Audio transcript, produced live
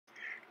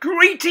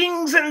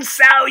Greetings and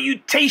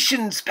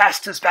salutations,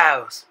 Pastor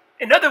Spouse.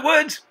 In other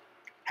words,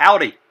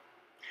 howdy.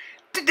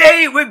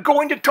 Today we're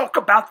going to talk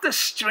about the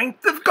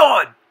strength of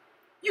God.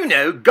 You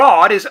know,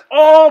 God is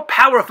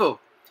all-powerful.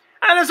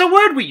 And there's a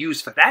word we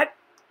use for that.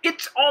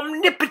 It's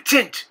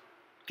omnipotent.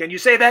 Can you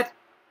say that?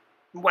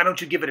 Why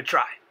don't you give it a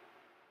try?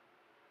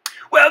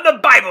 Well, the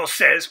Bible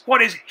says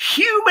what is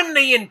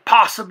humanly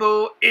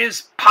impossible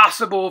is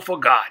possible for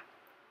God.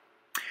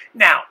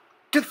 Now,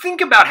 to think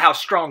about how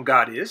strong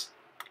God is,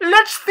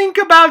 let's think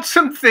about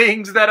some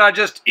things that are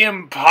just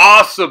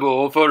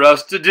impossible for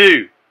us to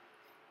do.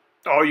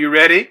 Are you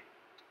ready?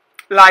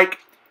 Like,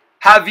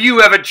 have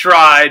you ever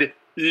tried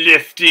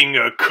lifting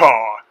a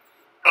car?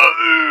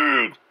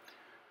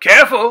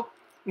 Careful,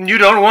 you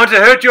don't want to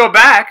hurt your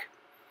back.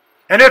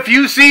 And if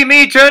you see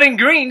me turning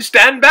green,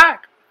 stand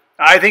back.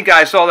 I think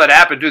I saw that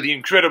happen to the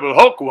Incredible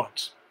Hulk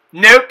once.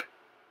 Nope,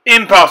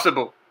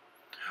 impossible.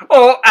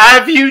 Or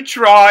have you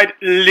tried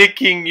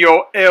licking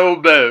your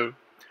elbow?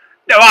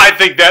 Now, I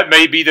think that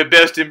may be the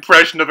best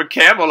impression of a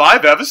camel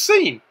I've ever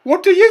seen.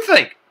 What do you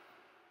think?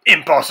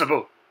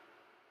 Impossible.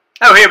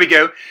 Oh, here we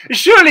go.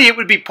 Surely it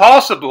would be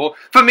possible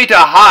for me to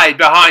hide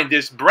behind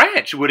this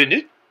branch, wouldn't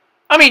it?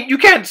 I mean, you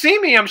can't see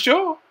me, I'm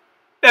sure.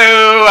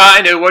 Oh,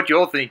 I know what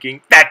you're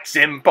thinking. That's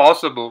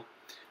impossible.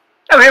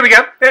 Oh, here we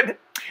go.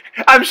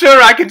 I'm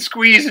sure I can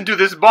squeeze into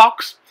this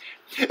box.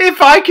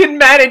 If I can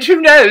manage,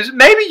 who knows,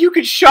 maybe you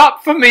could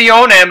shop for me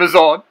on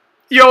Amazon.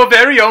 Your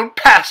very own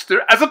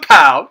pastor as a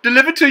pal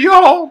delivered to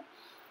your home.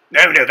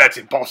 No, that's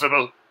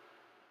impossible.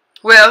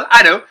 Well,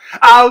 I know.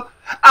 I'll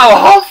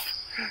huff,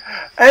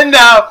 and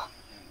I'll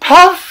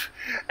puff,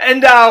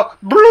 and I'll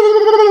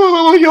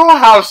blow your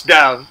house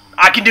down.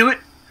 I can do it.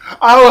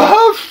 I'll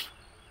huff,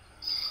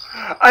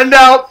 and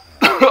I'll...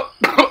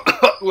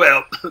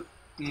 well,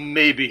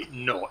 maybe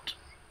not.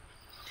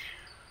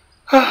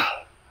 Oh,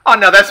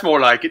 now that's more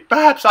like it.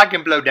 Perhaps I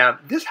can blow down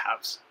this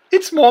house.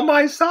 It's more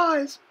my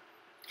size.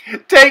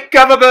 Take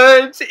cover,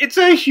 birds. It's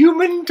a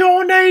human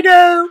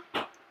tornado.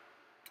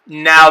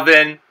 Now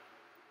then,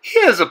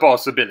 here's a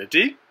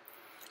possibility.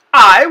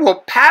 I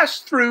will pass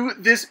through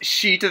this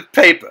sheet of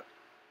paper.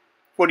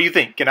 What do you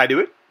think? Can I do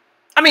it?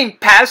 I mean,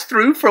 pass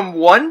through from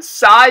one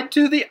side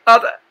to the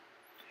other.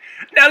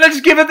 Now let's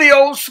give it the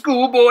old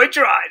schoolboy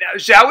try now,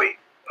 shall we?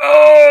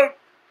 Oh,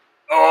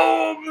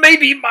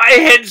 maybe my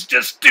head's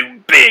just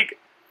too big.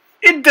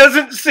 It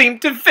doesn't seem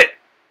to fit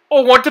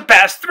or want to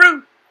pass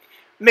through.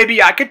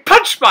 Maybe I could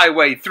punch my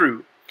way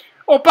through,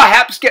 or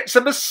perhaps get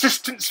some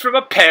assistance from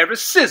a pair of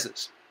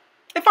scissors.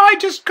 If I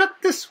just cut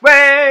this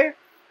way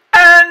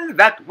and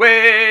that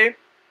way.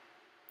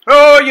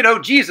 Oh, you know,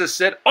 Jesus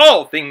said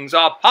all things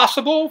are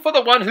possible for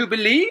the one who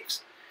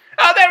believes.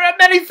 There are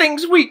many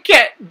things we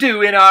can't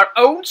do in our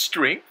own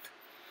strength.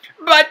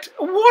 But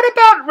what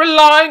about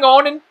relying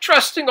on and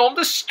trusting on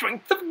the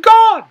strength of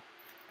God?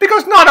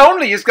 Because not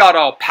only is God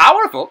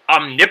all-powerful,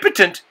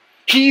 omnipotent,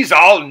 He's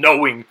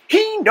all-knowing.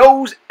 He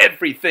knows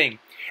everything.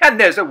 And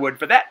there's a word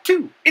for that,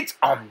 too. It's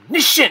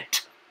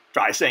omniscient.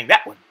 Try saying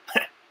that one.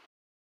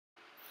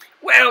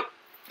 Well,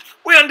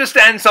 we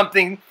understand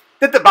something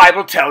that the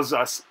Bible tells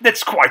us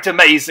that's quite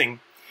amazing.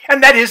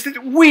 And that is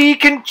that we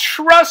can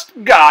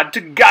trust God to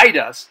guide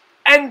us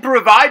and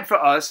provide for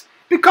us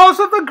because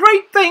of the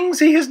great things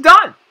He has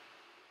done.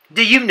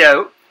 Do you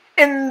know,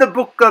 in the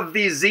book of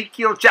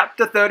Ezekiel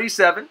chapter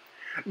 37,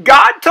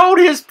 God told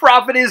His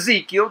prophet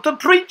Ezekiel to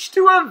preach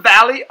to a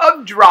valley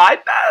of dry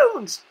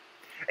bones,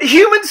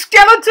 human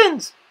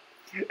skeletons.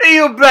 He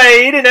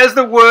obeyed, and as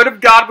the word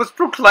of God was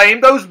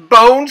proclaimed, those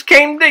bones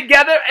came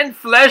together and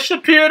flesh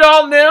appeared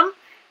on them.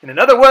 And in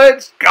other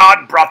words,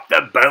 God brought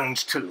the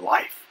bones to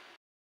life.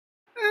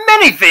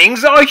 Many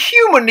things are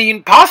humanly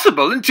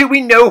impossible until we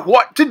know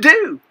what to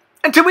do,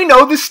 until we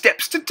know the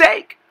steps to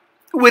take,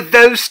 with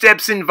those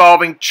steps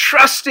involving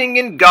trusting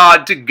in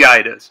God to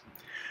guide us.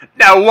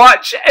 Now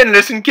watch and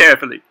listen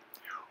carefully.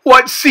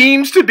 What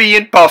seems to be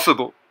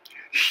impossible,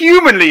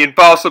 humanly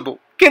impossible,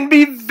 can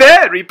be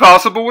very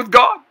possible with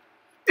God.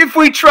 If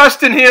we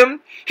trust in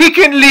Him, He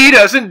can lead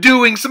us in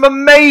doing some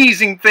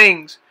amazing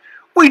things.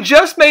 We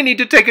just may need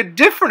to take a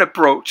different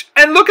approach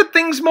and look at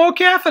things more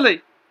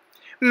carefully.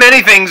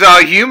 Many things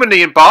are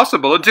humanly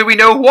impossible until we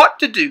know what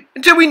to do,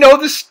 until we know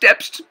the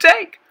steps to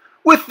take,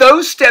 with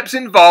those steps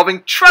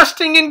involving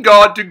trusting in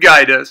God to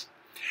guide us.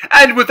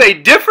 And with a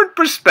different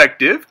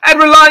perspective and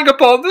relying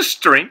upon the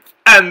strength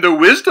and the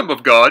wisdom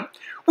of God,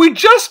 we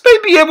just may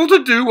be able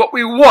to do what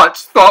we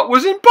once thought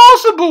was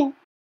impossible.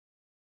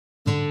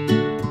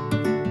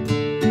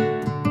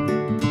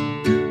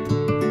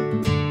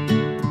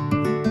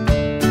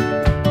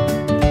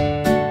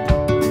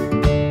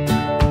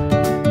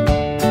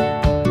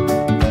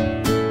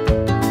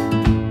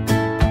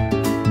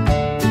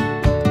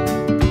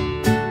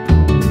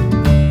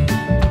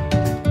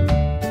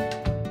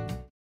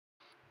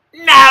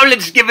 Now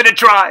let's give it a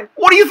try.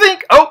 What do you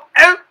think? Oh,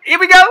 here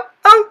we go.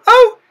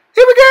 Oh,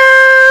 here we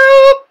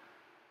go.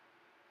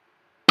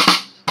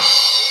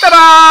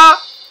 Ta-da!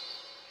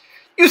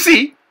 You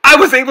see, I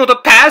was able to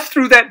pass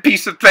through that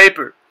piece of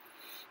paper.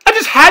 I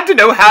just had to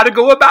know how to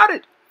go about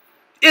it.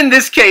 In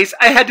this case,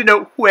 I had to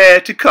know where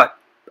to cut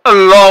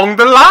along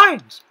the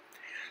lines.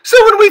 So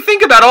when we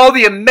think about all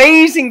the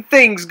amazing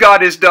things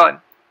God has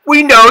done,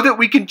 we know that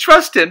we can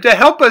trust Him to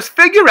help us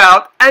figure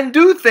out and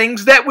do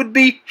things that would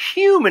be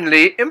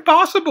humanly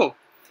impossible.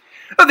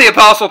 The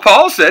Apostle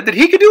Paul said that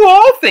he could do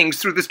all things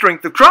through the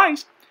strength of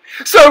Christ.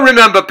 So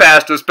remember,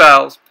 pastors,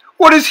 pals,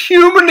 what is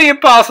humanly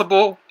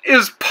impossible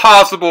is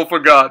possible for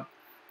God.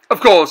 Of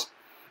course,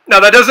 now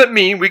that doesn't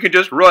mean we can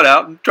just run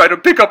out and try to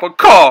pick up a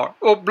car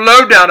or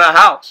blow down a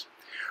house.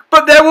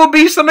 But there will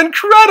be some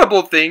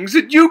incredible things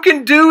that you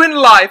can do in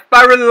life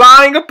by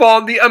relying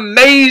upon the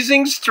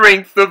amazing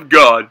strength of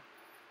God.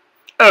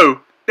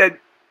 Oh, and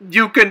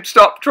you can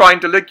stop trying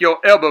to lick your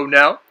elbow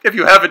now, if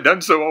you haven't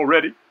done so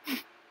already.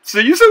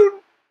 See you soon.